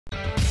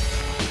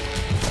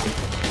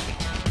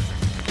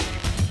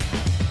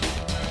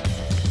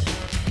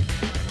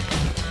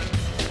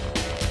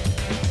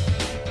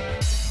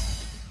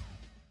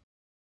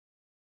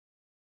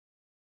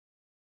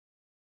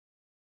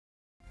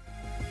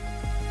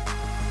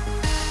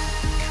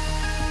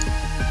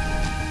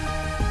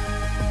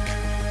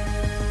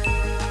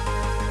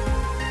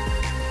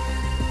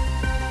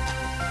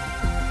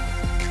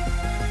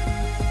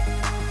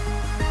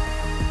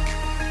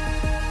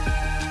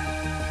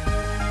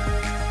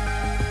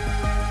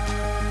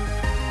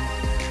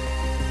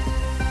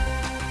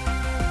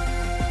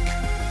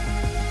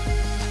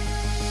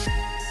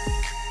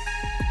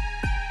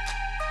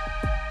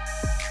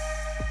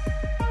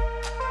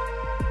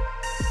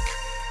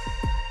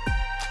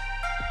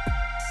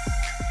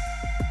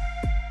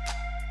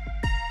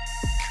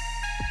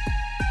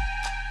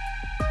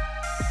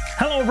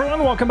Hello everyone,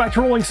 welcome back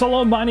to Rolling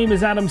Solo. My name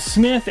is Adam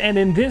Smith, and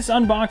in this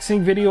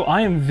unboxing video,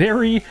 I am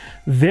very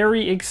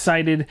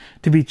excited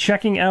to be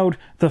checking out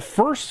the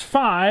first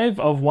 5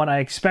 of what I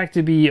expect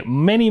to be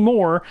many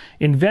more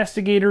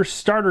Investigator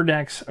Starter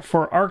Decks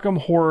for Arkham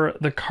Horror,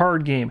 the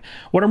card game.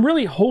 What I'm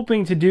really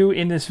hoping to do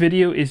in this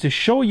video is to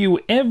show you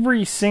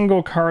every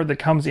single card that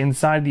comes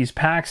inside these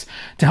packs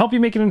to help you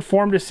make an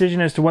informed decision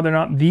as to whether or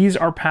not these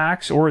are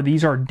packs or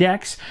these are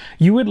decks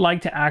you would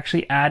like to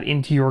actually add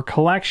into your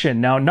collection.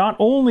 Now, not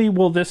only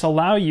will this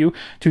allow you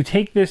to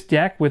take this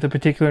deck with a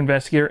particular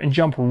investigator and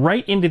jump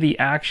right into the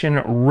action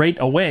right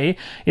away,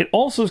 it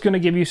also is going to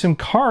give you some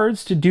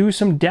cards to do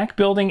some deck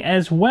building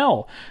as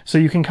well. So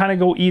you can kind of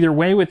go either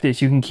way with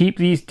this. You can keep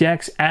these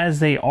decks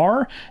as they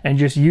are and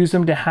just use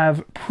them to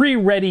have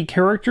pre-ready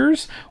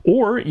characters,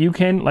 or you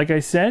can, like I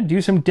said,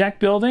 do some deck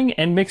building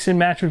and mix and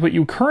match with what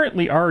you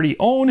currently already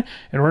own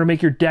in order to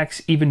make your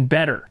decks even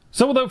better.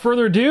 So without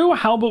further ado,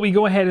 how about we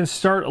go ahead and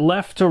start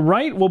left to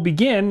right? We'll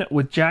begin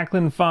with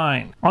Jacqueline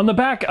Fine. On the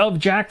back of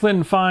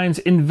Jacqueline Fine's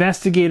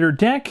Investigator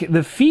deck,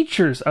 the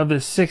features of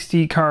the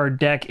 60 card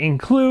deck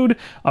include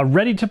a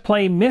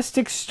ready-to-play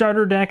Mystic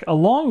starter deck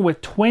along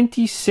with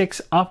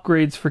 26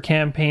 upgrades for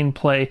campaign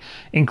play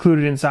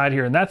included inside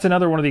here. And that's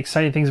another one of the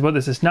exciting things about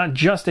this. It's not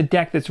just a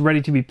deck that's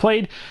ready to be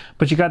played,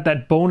 but you got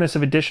that bonus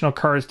of additional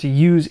cards to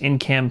use in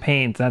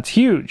campaigns. That's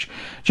huge.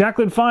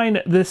 Jacqueline Fine,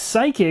 the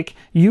Psychic,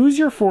 use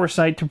your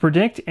foresight to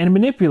predict and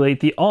manipulate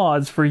the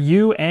odds for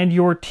you and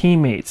your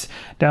teammates.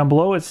 Down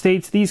below it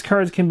states these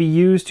cards can be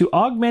used to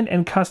augment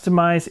and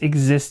customize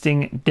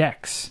existing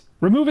decks.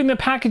 Removing the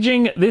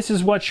packaging, this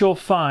is what you'll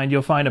find.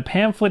 You'll find a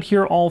pamphlet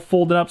here all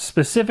folded up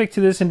specific to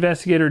this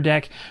Investigator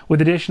deck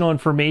with additional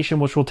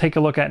information, which we'll take a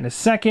look at in a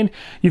second.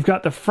 You've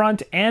got the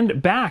front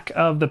and back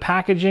of the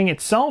packaging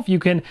itself.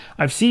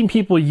 I've seen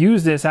people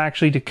use this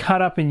actually to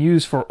cut up and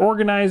use for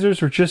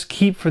organizers or just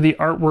keep for the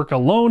artwork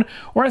alone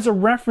or as a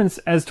reference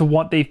as to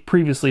what they've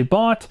previously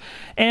bought.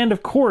 And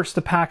of course,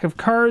 the pack of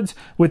cards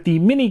with the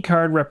mini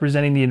card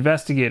representing the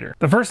Investigator.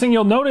 The first thing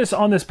you'll notice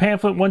on this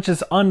pamphlet once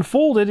it's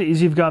unfolded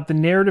is you've got the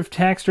narrative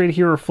text right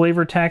here, or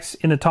flavor text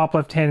in the top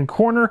left hand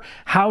corner.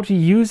 How to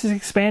use this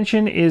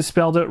expansion is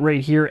spelled out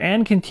right here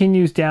and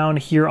continues down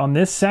here on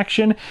this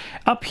section.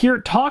 Up here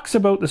it talks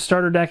about the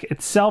starter deck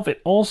itself.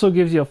 It also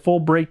gives you a full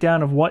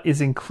breakdown of what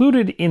is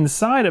included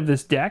inside of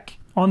this deck.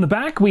 On the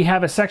back, we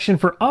have a section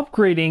for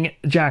upgrading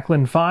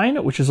Jacqueline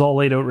Fine, which is all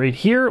laid out right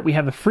here. We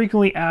have the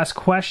frequently asked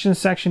questions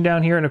section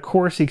down here, and of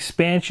course, the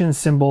expansion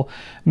symbol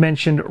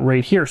mentioned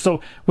right here.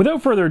 So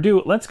without further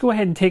ado, let's go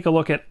ahead and take a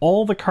look at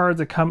all the cards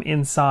that come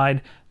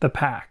inside the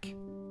pack.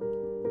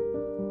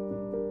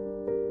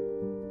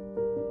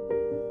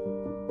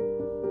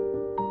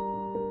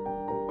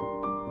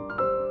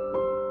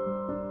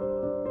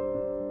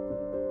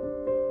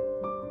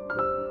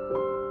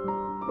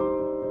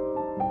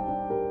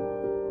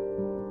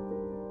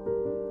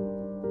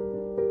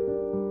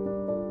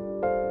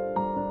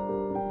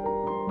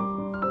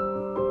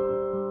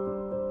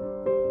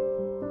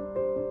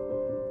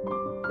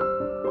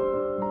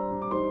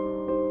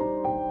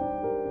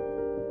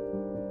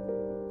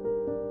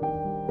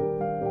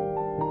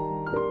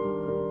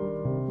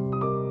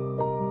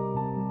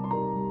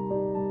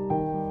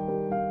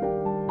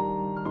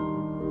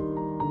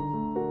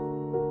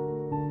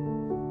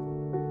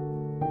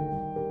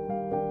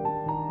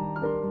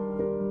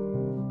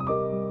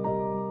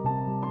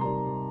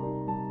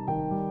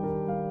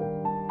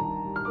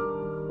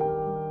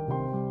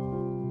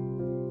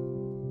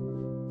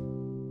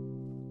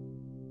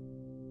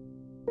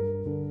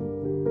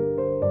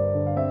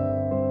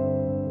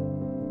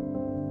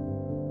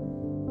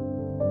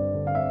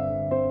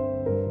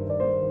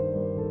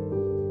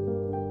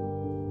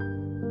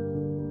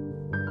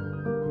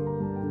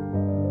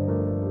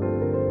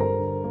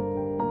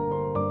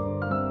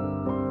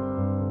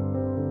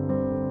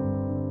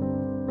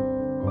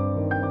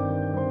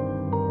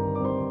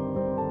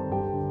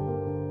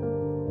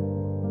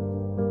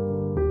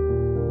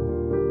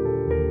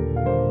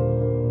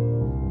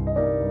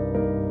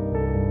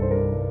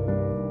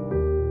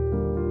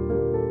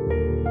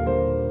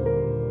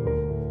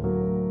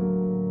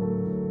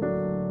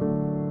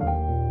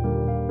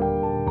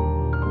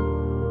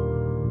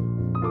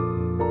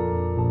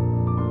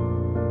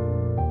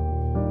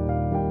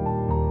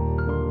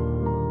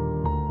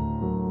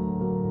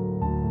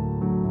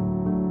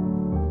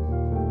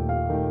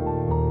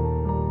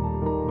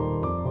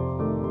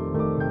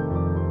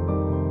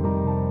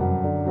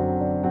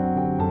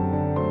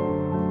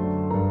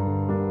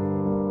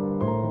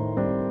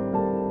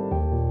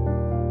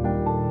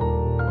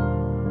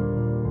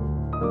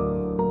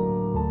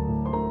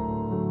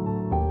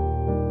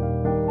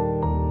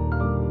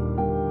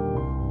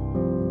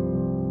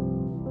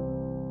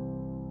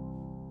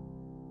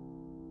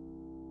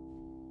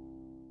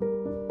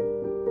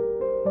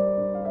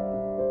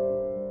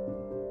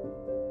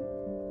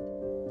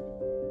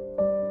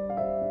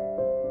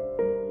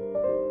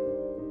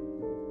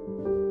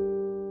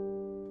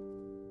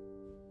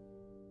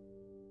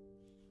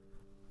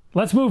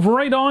 Let's move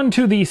right on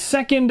to the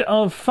second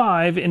of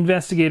 5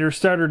 Investigator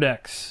Starter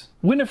Decks.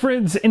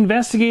 Winifred's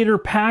Investigator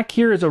pack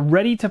here is a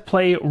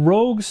ready-to-play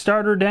rogue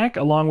starter deck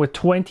along with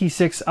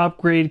 26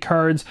 upgrade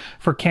cards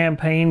for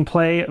campaign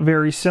play,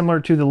 very similar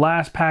to the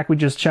last pack we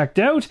just checked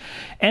out.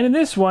 And in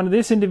this one,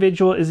 this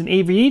individual is an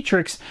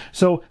aviatrix,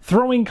 so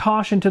throwing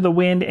caution to the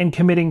wind and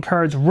committing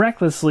cards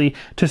recklessly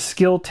to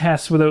skill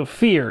tests without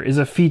fear is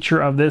a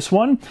feature of this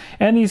one.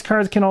 And these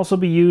cards can also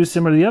be used,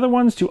 similar to the other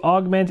ones, to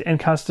augment and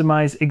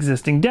customize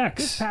existing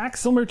decks. This pack,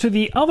 similar to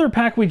the other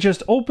pack we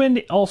just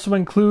opened, also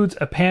includes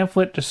a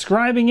pamphlet describing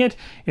it.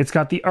 It's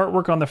got the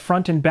artwork on the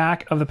front and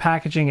back of the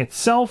packaging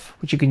itself,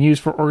 which you can use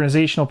for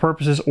organizational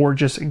purposes or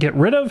just get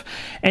rid of.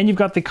 And you've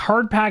got the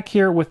card pack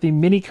here with the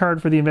mini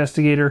card for the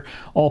Investigator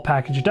all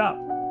packaged up.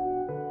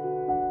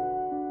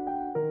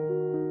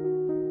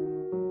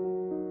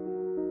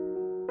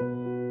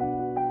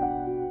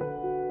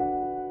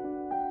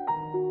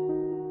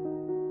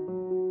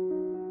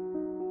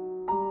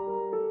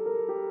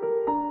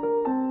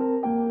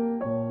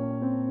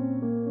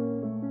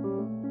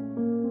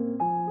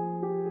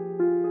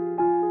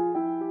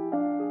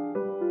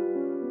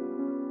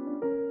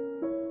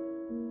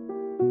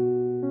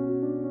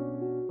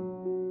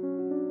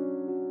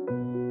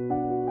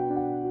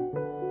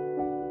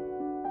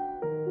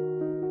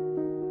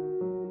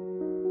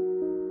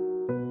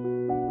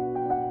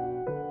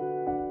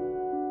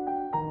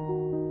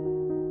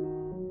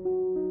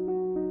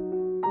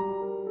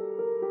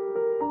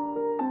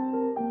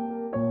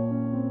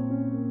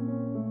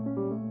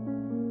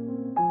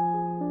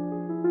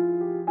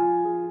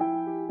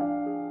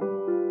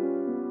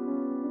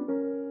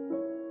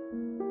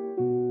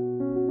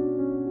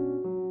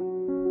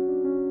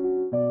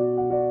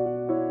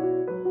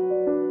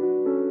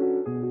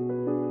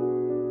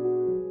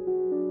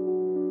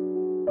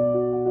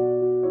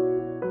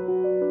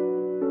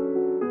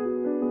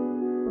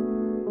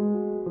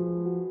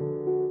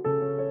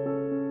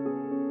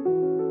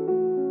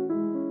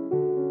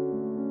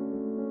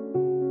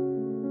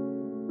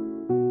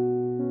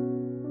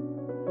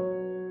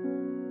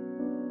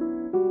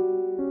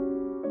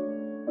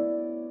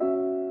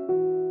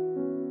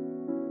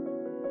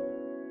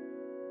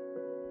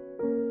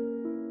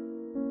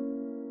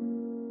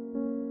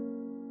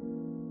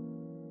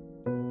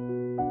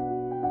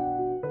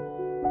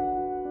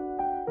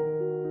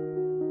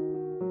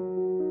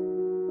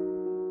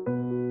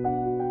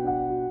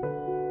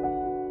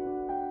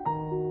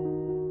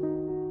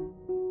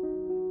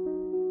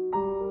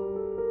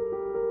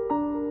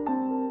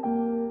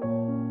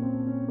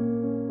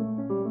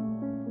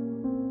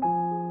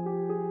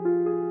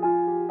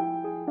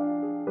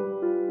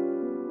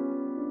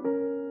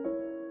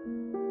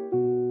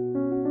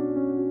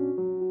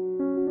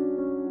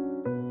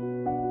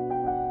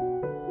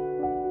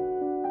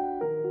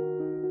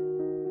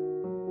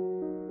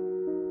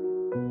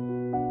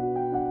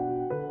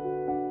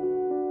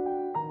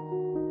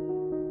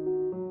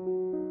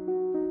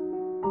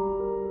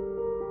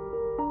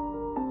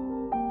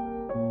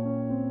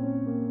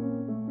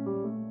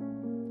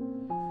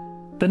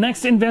 The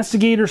next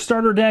Investigator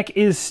starter deck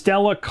is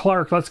Stella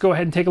Clark. Let's go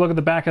ahead and take a look at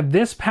the back of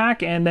this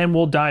pack and then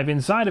we'll dive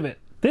inside of it.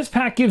 This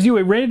pack gives you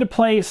a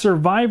ready-to-play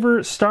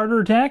Survivor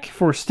starter deck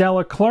for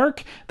Stella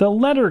Clark, the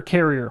letter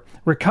carrier.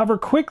 Recover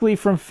quickly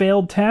from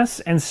failed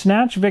tests and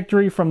snatch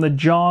victory from the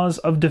jaws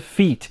of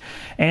defeat.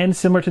 And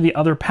similar to the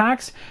other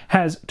packs,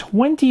 has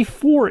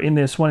 24 in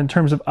this one in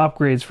terms of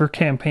upgrades for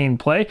campaign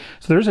play.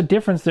 So there's a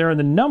difference there in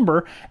the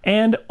number.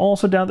 And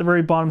also down at the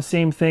very bottom,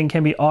 same thing,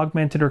 can be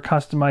augmented or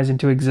customized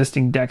into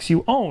existing decks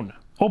you own.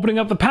 Opening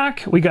up the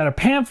pack, we got a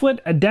pamphlet,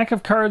 a deck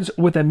of cards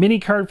with a mini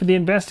card for the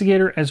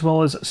Investigator, as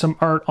well as some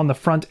art on the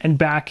front and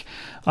back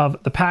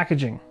of the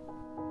packaging.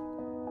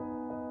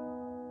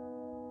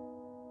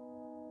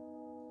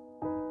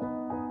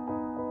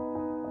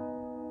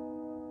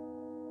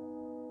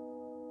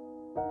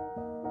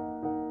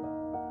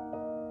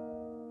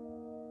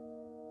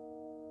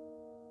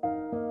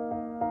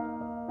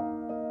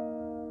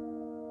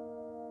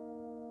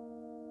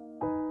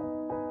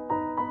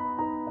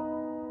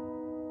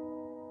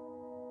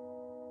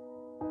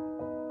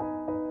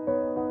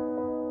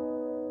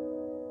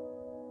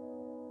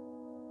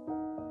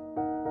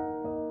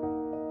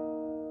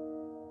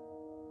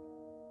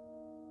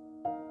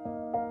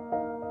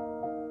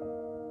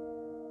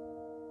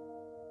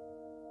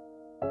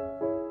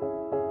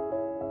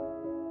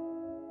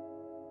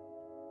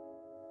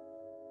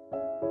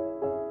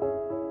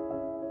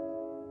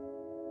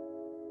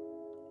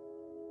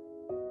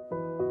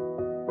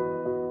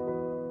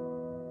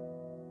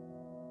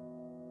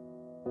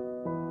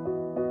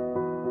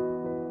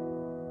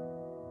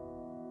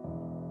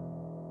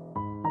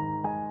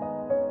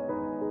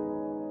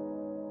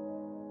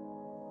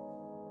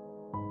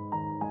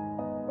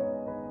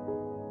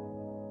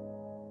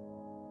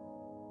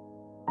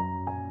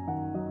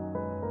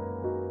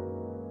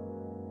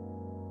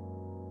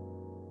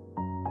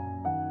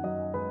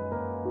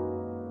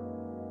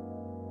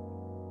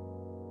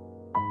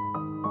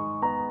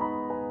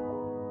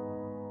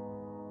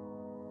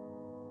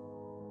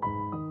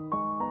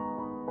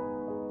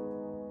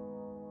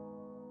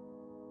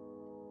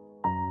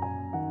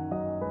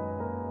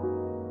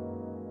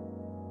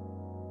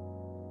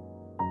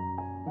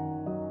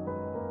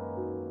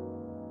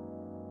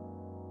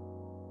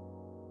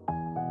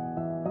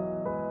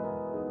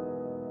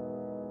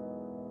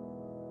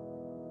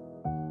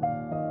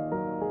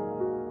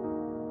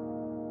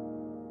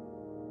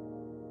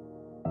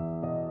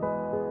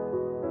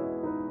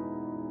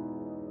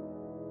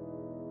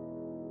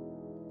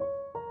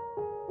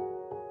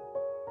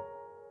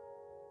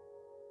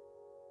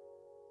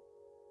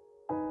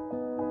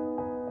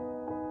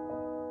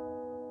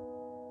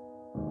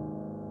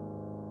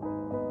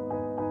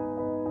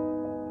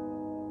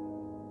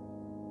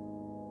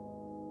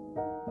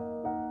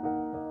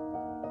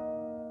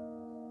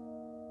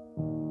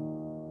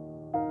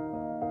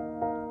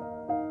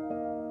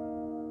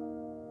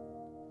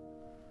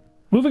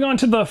 Moving on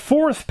to the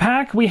fourth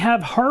pack, we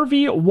have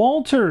Harvey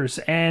Walters,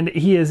 and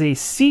he is a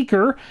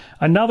Seeker,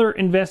 another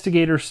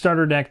Investigator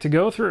starter deck to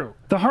go through.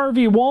 The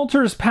Harvey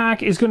Walters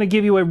pack is going to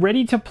give you a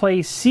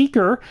ready-to-play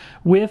Seeker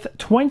with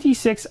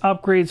 26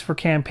 upgrades for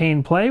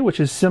campaign play, which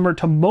is similar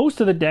to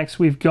most of the decks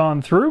we've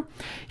gone through.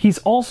 He's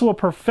also a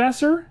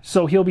Professor,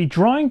 so he'll be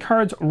drawing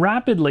cards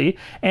rapidly,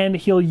 and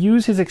he'll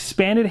use his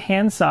expanded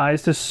hand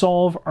size to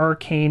solve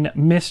arcane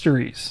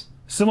mysteries.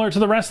 Similar to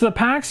the rest of the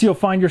packs, you'll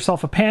find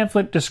yourself a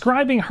pamphlet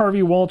describing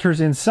Harvey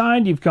Walters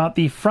inside. You've got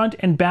the front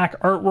and back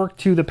artwork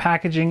to the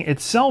packaging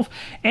itself,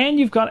 and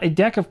you've got a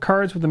deck of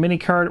cards with a mini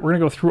card. We're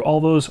going to go through all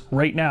those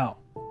right now.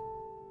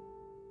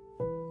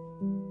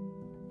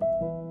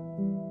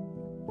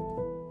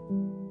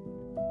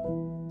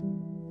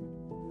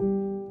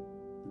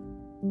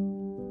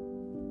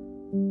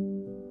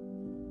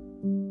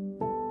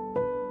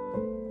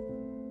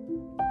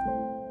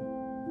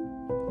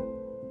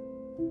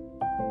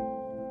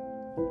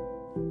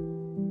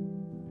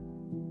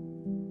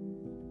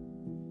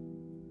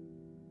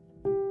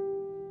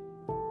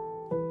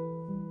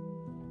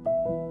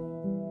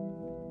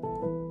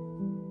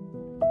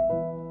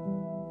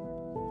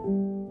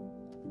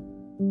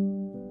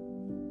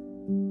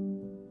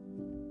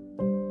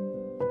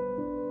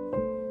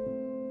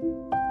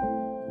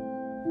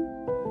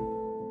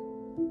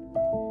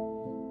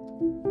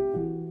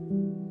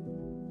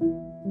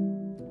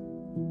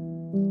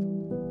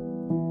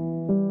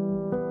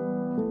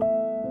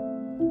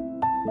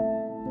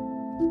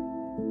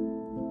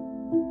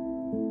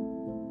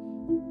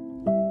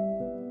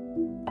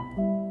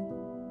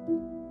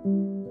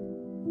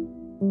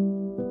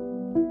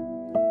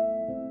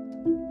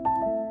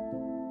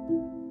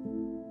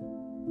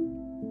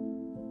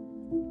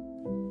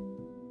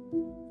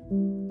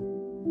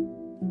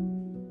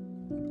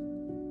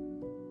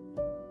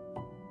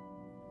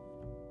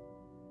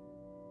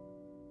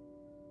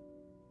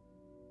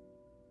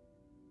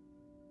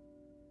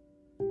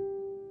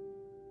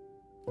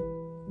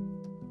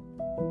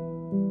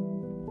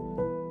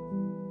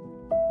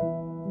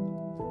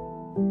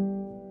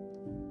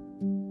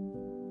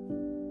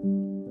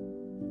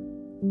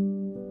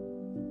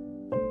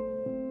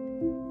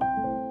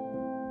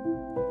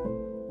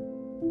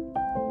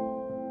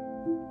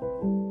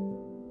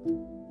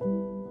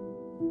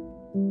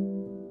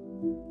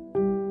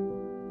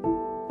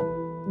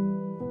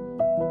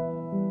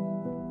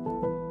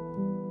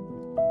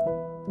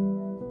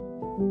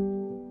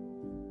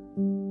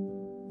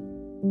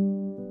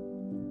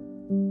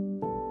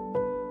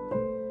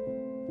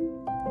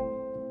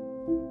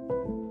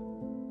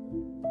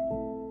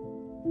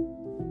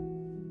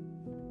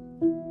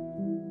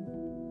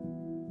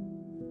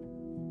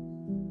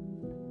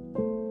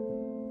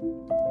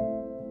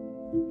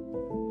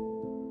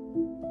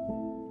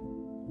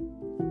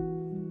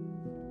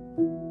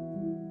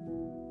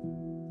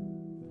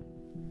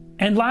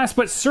 And last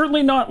but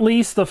certainly not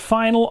least, the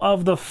final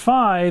of the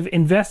 5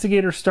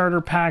 Investigator starter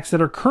packs that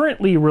are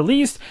currently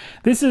released.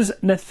 This is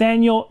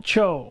Nathaniel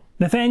Cho.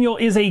 Nathaniel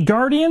is a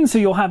Guardian, so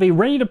you'll have a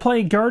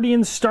ready-to-play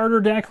Guardian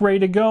starter deck ready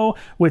to go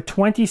with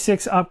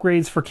 26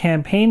 upgrades for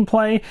campaign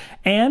play.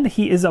 And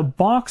he is a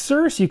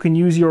Boxer, so you can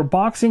use your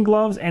boxing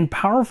gloves and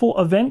powerful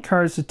event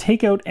cards to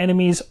take out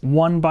enemies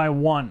one by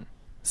one.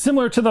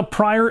 Similar to the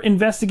prior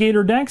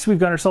Investigator decks, we've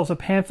got ourselves a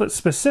pamphlet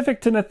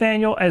specific to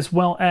Nathaniel, as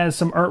well as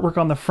some artwork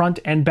on the front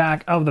and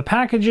back of the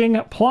packaging,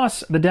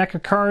 plus the deck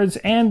of cards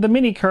and the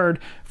mini card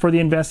for the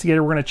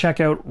Investigator we're going to check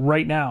out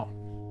right now.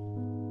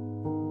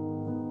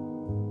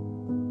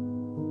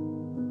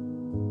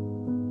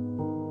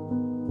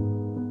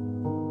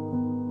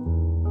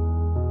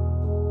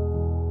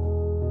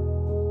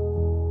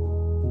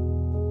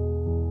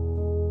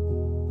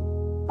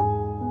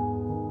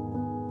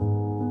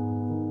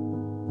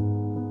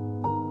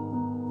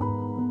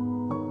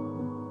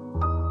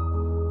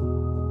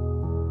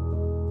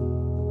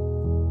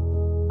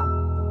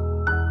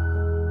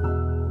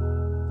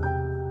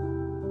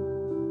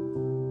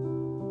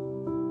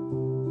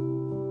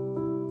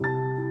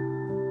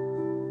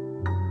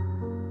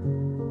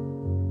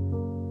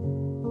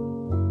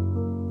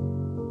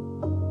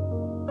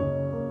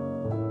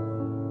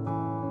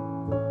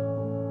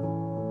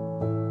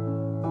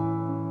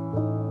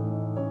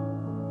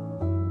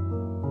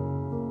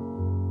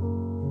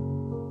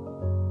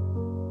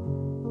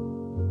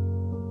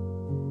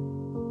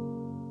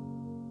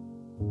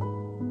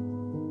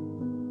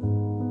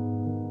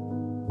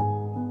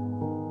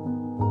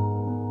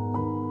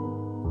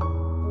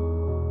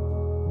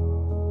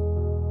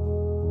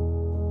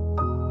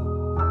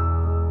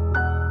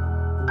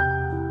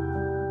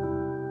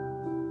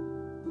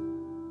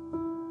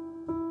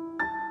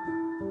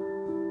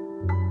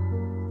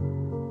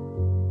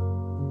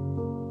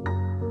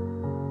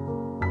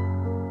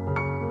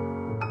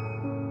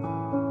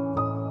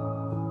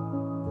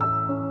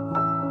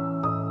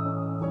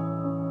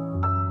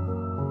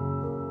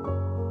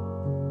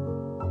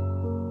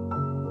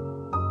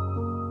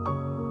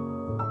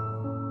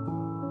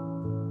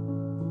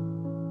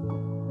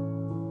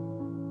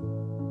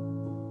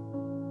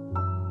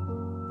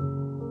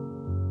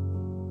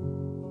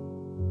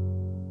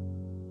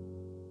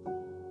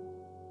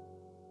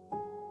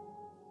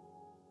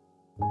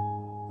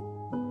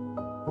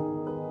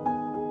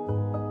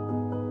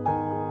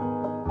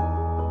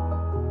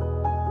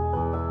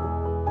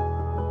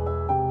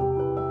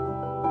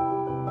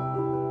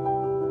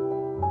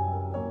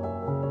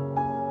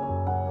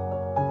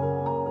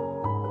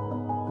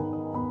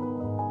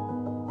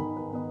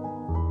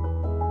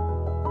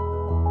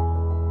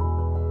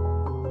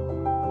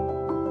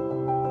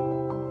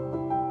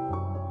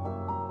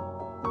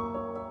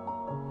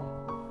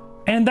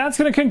 And that's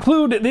going to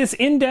conclude this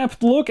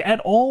in-depth look at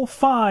all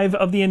 5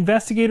 of the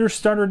Investigator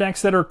Starter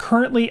Decks that are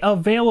currently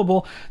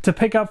available to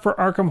pick up for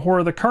Arkham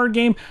Horror the card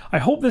game. I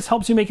hope this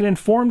helps you make an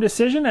informed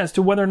decision as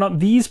to whether or not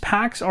these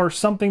packs are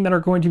something that are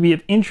going to be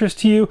of interest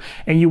to you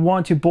and you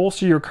want to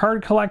bolster your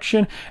card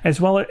collection as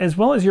well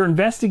as your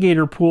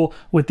Investigator pool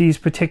with these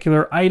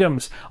particular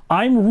items.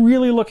 I'm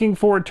really looking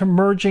forward to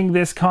merging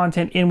this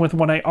content in with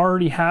what I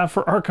already have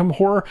for Arkham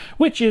Horror,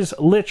 which is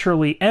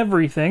literally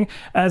everything,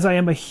 as I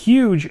am a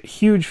huge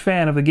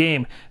fan of the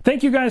game.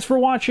 Thank you guys for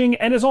watching,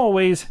 and as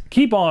always,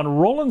 keep on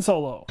rolling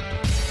solo.